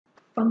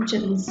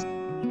Functions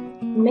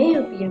may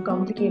appear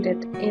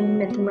complicated in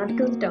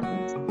mathematical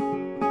terms,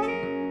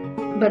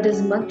 but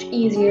is much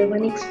easier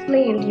when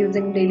explained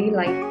using daily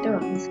life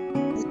terms.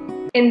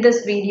 In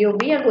this video,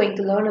 we are going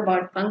to learn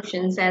about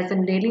functions as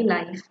in daily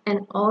life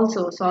and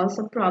also solve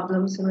some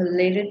problems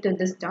related to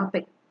this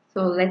topic.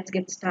 So let's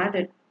get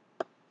started.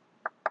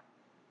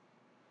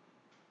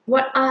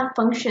 What are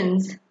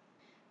functions?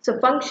 So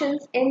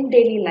functions in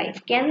daily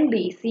life can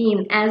be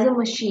seen as a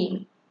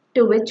machine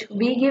to which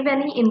we give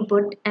any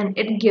input and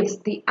it gives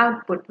the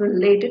output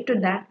related to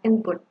that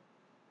input.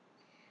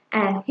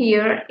 And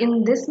here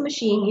in this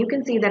machine, you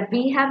can see that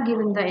we have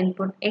given the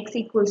input x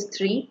equals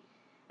 3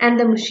 and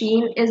the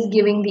machine is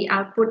giving the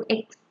output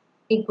x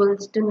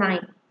equals to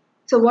 9.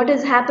 So what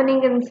is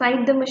happening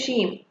inside the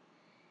machine?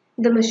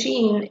 The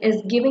machine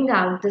is giving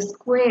out the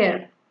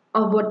square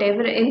of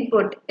whatever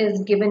input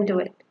is given to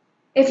it.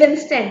 If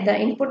instead the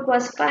input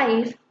was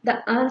 5,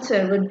 the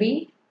answer would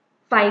be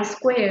 5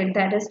 squared,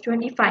 that is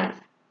 25.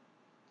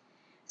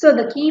 So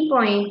the key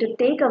point to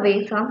take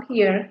away from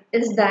here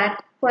is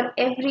that for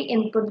every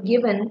input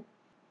given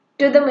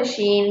to the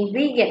machine,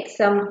 we get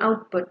some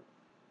output.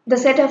 The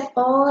set of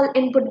all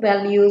input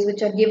values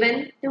which are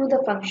given to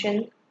the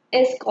function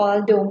is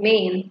called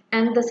domain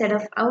and the set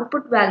of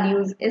output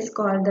values is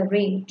called the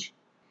range.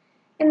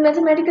 In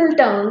mathematical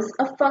terms,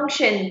 a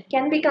function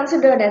can be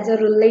considered as a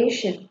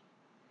relation.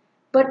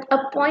 But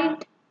a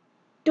point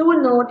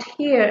to note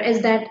here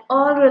is that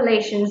all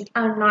relations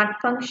are not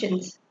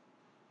functions.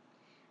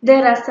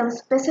 There are some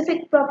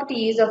specific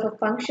properties of a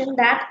function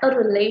that a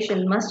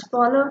relation must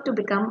follow to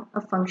become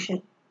a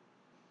function.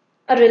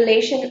 A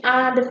relation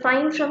R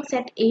defined from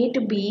set A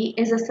to B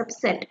is a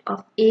subset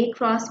of A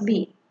cross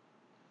B.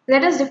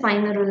 Let us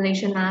define a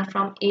relation R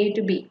from A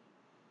to B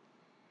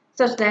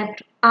such that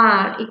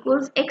R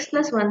equals x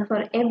plus 1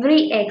 for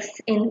every x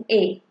in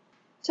A.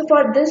 So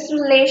for this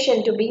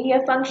relation to be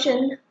a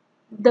function,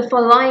 the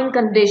following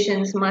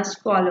conditions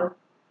must follow.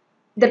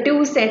 The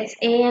two sets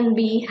A and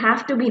B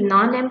have to be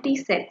non-empty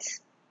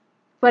sets.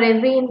 For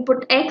every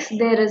input x,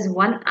 there is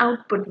one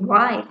output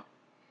y,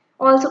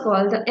 also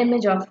called the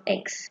image of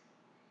x.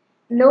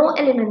 No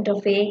element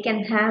of A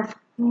can have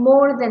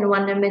more than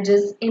one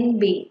images in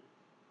B.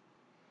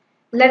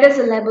 Let us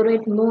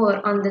elaborate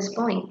more on this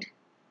point.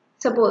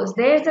 Suppose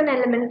there is an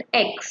element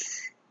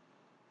x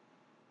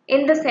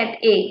in the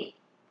set A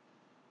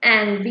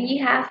and we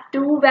have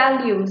two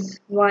values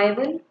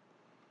y1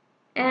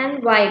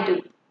 and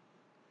y2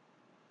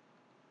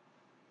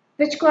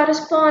 which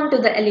correspond to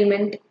the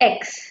element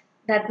x.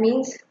 That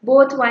means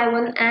both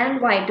y1 and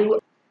y2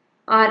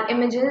 are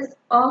images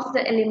of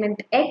the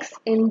element x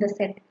in the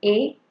set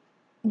A.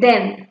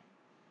 Then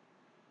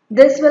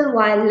this will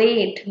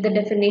violate the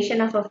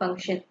definition of a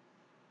function.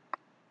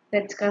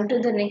 Let's come to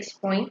the next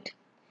point.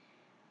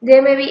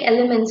 There may be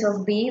elements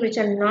of B which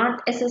are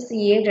not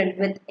associated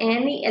with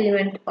any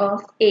element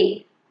of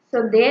A.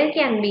 So there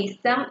can be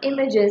some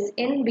images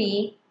in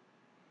B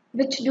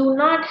which do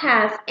not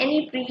have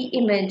any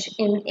pre-image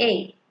in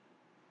A.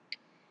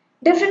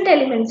 Different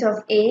elements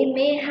of A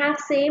may have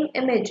same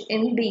image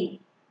in B.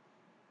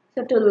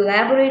 So to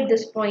elaborate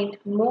this point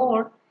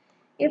more,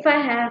 if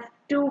I have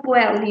two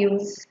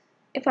values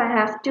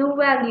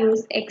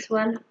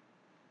x1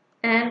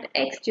 and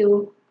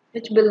x2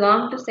 which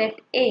belong to set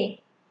A,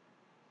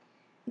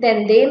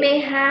 then they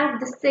may have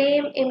the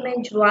same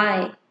image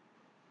y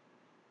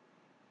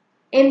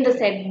in the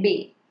set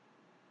B.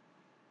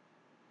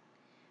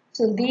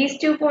 So these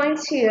 2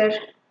 points here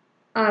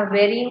are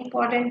very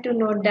important to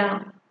note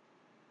down.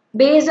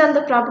 Based on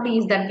the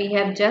properties that we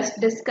have just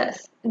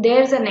discussed,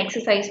 there's an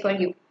exercise for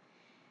you.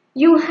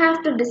 You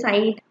have to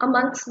decide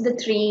amongst the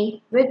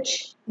three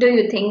which do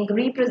you think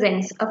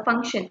represents a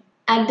function.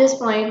 At this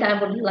point,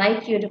 I would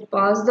like you to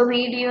pause the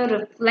video,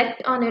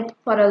 reflect on it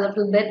for a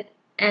little bit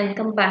and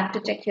come back to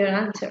check your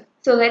answer.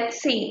 So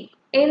let's see.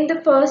 In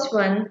the first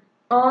one,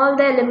 all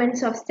the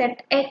elements of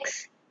set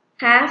X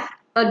have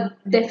a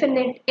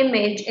definite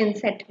image in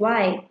set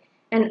Y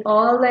and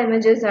all the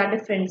images are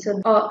different.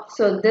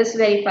 So this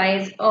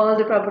verifies all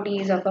the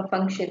properties of a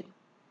function.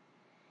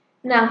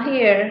 Now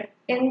here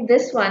in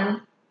this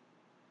one,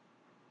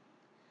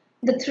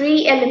 the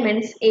three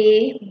elements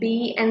A,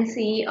 B and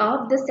C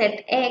of the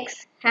set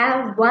X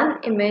have one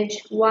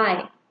image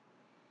Y.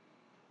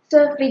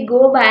 So if we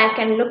go back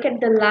and look at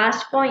the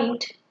last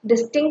point,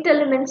 distinct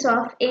elements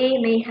of A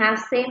may have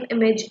same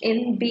image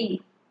in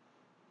B.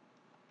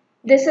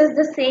 This is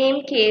the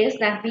same case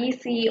that we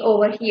see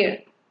over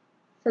here.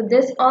 So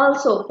this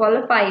also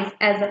qualifies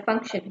as a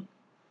function.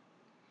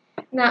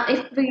 Now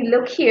if we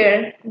look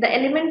here, the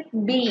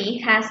element B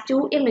has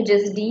two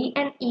images D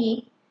and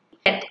E.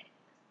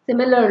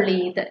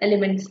 Similarly, the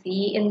element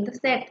C in the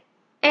set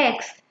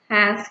X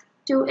has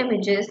two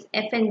images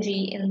F and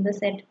G in the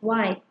set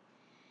Y.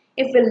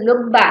 If we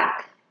look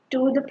back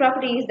to the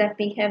properties that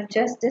we have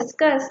just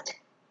discussed,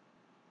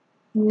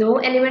 no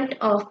element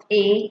of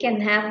A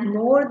can have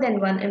more than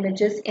one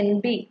images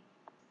in B.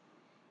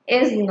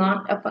 Is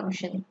not a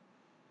function.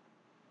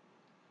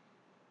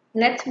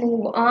 Let's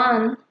move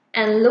on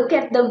and look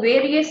at the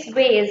various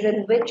ways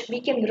in which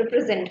we can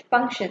represent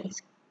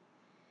functions.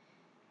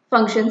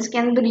 Functions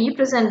can be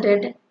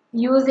represented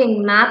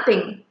using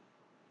mapping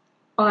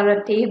or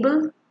a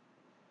table,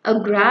 a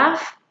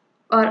graph,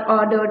 or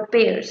ordered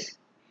pairs.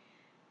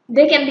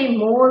 There can be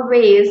more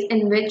ways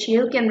in which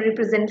you can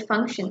represent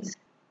functions.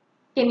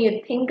 Can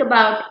you think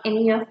about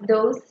any of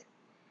those?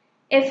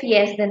 If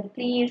yes, then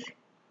please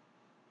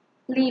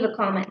leave a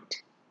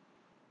comment.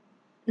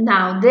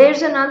 Now,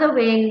 there's another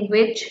way in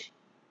which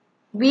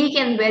we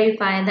can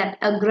verify that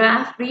a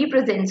graph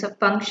represents a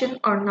function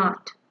or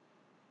not.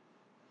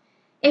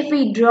 If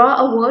we draw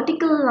a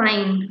vertical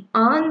line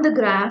on the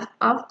graph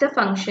of the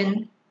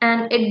function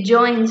and it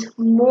joins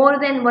more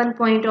than one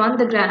point on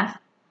the graph,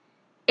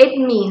 it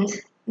means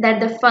that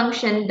the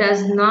function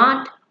does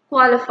not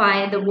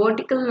qualify the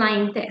vertical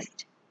line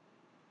test.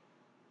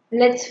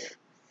 Let's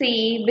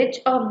see which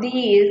of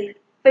these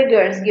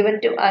figures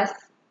given to us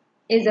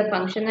is a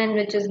function and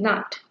which is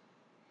not.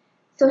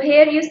 So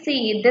here you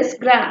see this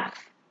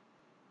graph.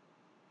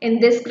 In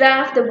this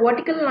graph, the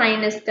vertical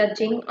line is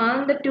touching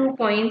on the 2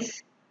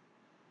 points.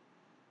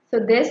 So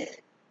this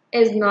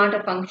is not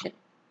a function.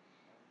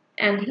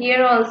 And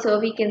here also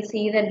we can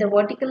see that the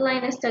vertical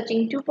line is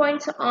touching 2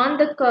 points on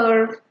the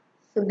curve.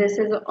 So this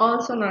is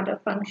also not a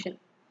function.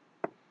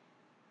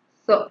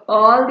 So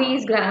all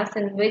these graphs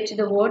in which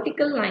the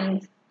vertical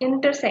lines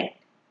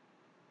intersect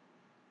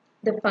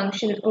the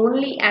function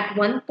only at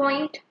one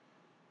point,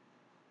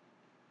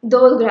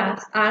 those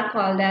graphs are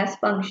called as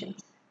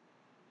functions.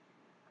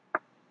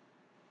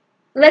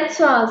 Let's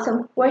solve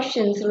some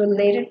questions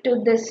related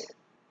to this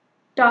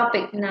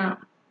topic now.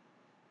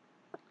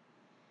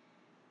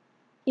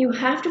 You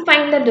have to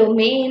find the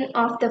domain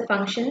of the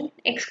function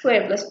x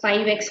squared plus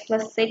 5x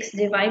plus 6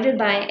 divided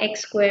by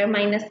x squared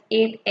minus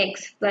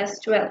 8x plus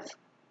 12.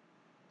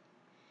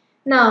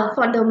 Now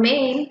for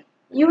domain,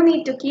 you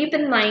need to keep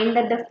in mind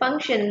that the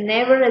function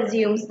never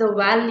assumes the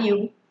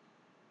value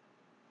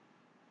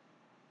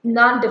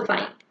not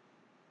defined.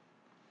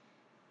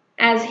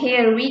 As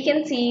here we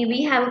can see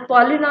we have a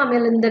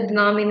polynomial in the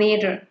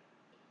denominator.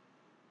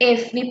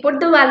 If we put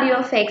the value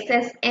of x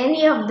as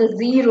any of the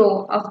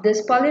 0 of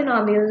this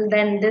polynomial,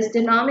 then this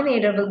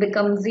denominator will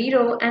become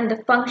 0 and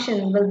the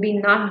function will be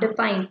not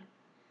defined.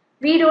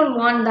 We don't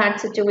want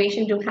that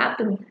situation to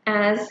happen,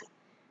 as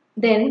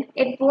then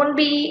it won't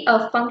be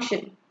a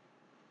function.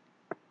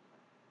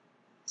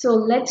 So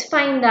let's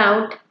find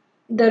out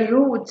the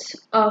roots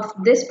of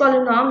this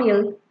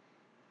polynomial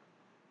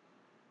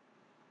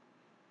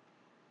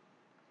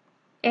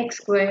x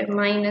squared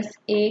minus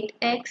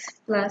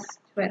 8x plus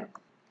 12.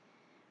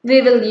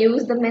 We will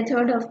use the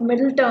method of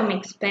middle term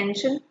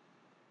expansion.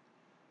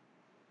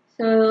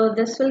 So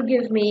this will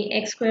give me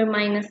x squared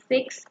minus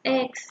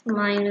 6x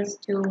minus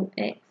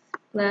 2x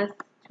plus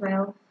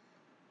 12.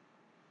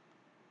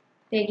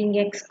 Taking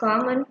x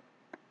common,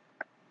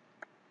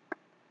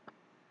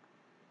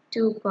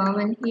 2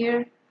 common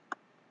here.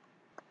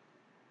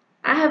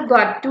 I have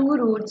got two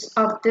roots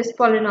of this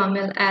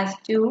polynomial as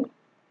 2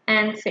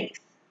 and 6.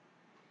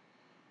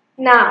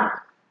 Now,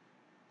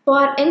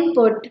 for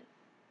input,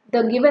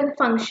 the given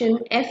function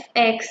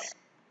fx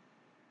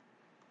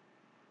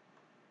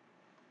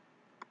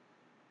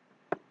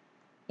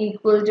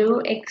equal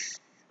to x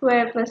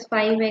squared plus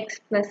 5x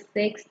plus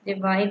 6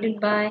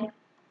 divided by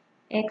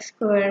x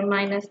squared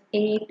minus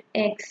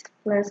 8x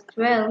plus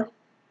 12.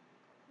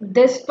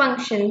 This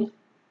function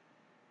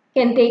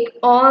can take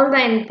all the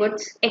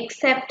inputs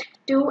except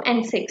 2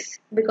 and 6,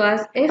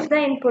 because if the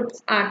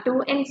inputs are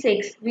 2 and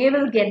 6, we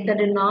will get the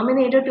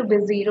denominator to be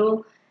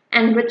 0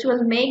 and which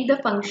will make the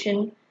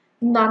function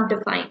not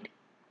defined.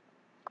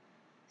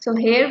 So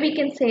here we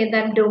can say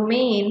that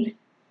domain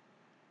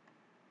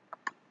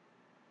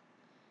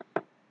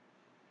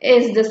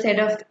is the set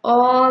of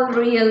all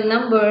real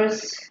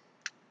numbers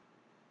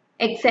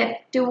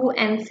except 2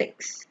 and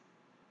 6.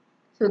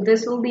 So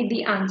this will be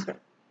the answer.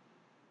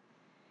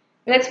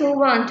 Let's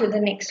move on to the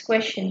next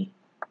question.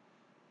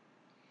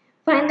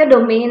 Find the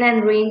domain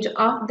and range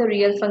of the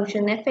real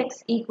function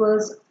fx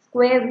equals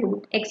square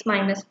root x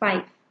minus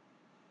 5.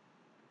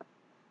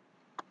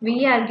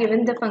 We are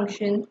given the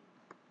function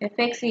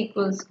fx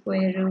equals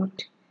square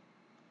root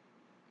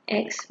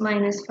x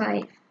minus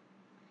 5.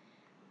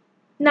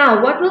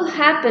 Now what will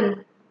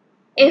happen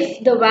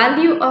if the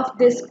value of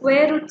this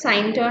square root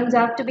sign turns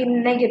out to be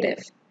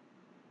negative?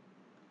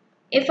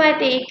 If I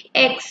take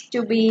x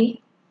to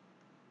be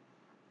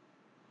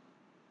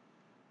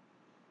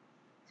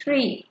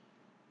 3,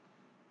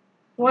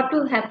 what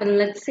will happen?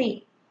 Let's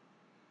see.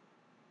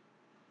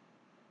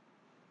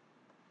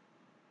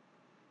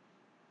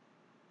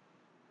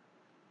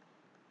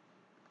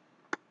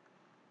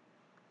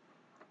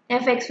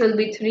 Fx will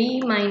be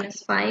 3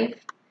 minus 5.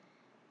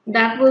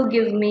 That will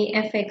give me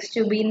fx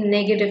to be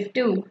negative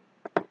 2,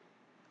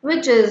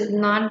 which is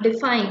not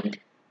defined.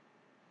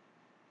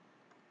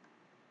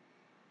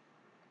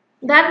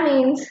 That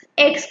means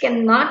x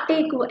cannot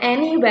take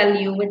any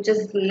value which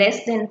is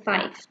less than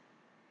 5.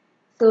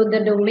 So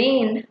the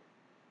domain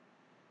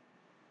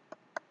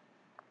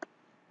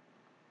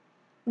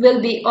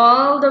will be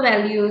all the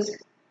values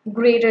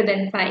greater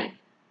than 5.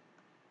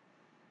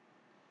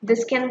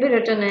 This can be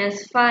written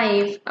as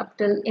 5 up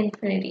till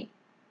infinity.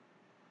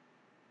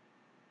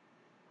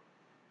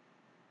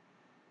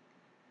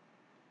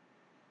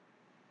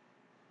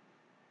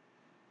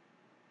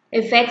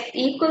 If x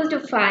equal to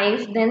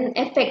 5, then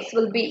fx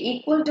will be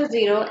equal to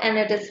 0 and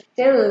it is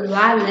still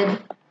valid.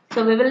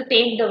 So we will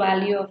take the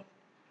value of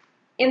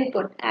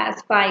input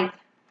as 5.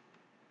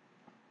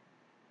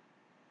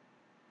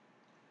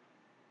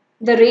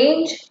 The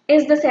range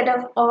is the set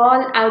of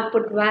all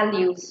output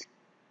values.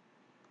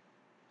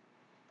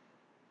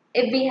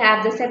 If we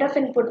have the set of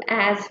input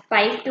as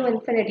 5 to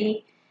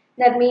infinity,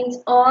 that means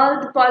all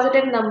the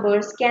positive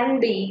numbers can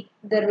be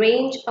the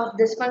range of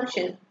this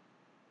function.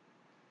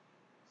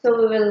 So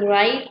we will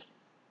write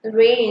the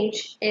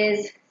range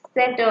is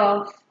set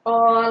of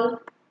all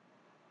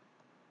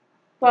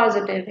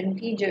positive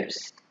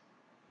integers.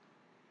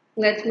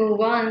 Let's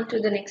move on to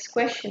the next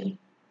question.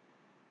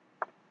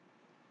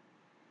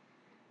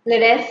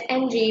 Let f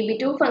and g be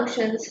two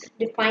functions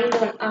defined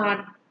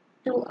on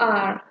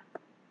R2R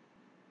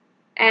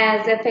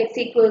as fx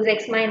equals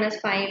x minus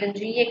 5 and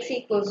gx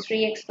equals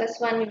 3x plus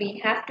 1. We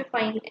have to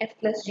find f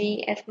plus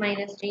g, f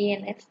minus g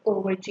and f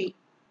over g.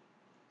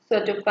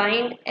 So to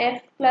find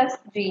f plus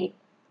g,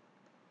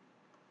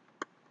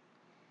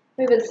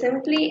 we will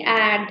simply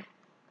add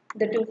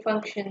the two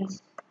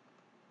functions.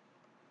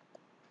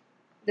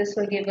 This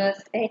will give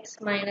us x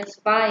minus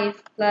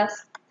 5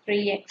 plus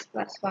 3x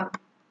plus 1.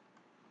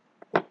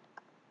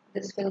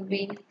 This will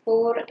be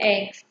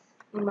 4x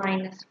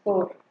minus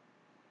 4.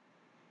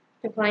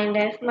 To find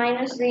f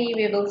minus g,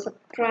 we will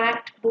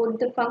subtract both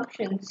the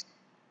functions.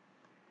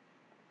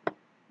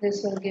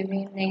 This will give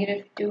me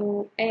negative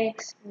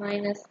 2x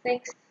minus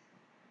 6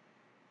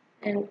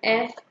 and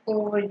f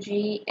over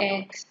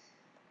gx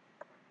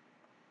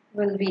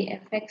will be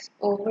fx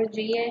over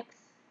gx.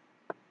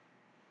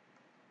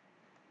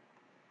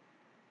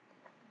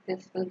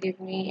 This will give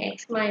me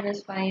x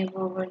minus 5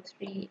 over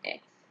 3x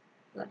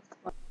plus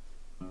 1.